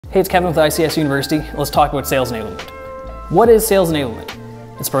Hey, it's Kevin with ICS University. Let's talk about sales enablement. What is sales enablement?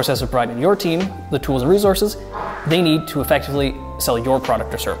 It's a process of providing your team the tools and resources they need to effectively sell your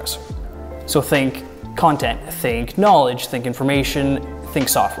product or service. So think content, think knowledge, think information, think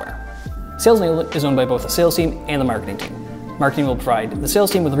software. Sales enablement is owned by both the sales team and the marketing team. Marketing will provide the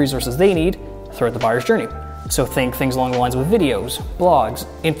sales team with the resources they need throughout the buyer's journey. So think things along the lines of videos, blogs,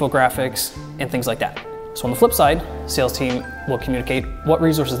 infographics, and things like that. So on the flip side, sales team will communicate what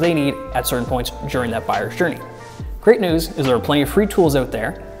resources they need at certain points during that buyer's journey. Great news is there are plenty of free tools out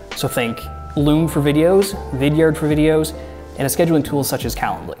there. So think Loom for videos, Vidyard for videos, and a scheduling tool such as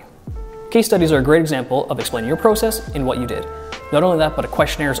Calendly. Case studies are a great example of explaining your process and what you did. Not only that, but a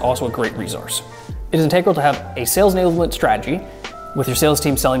questionnaire is also a great resource. It is integral to have a sales enablement strategy. With your sales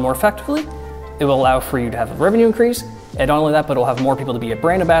team selling more effectively, it will allow for you to have a revenue increase, and not only that, but it will have more people to be a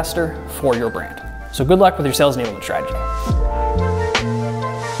brand ambassador for your brand. So good luck with your sales enablement strategy.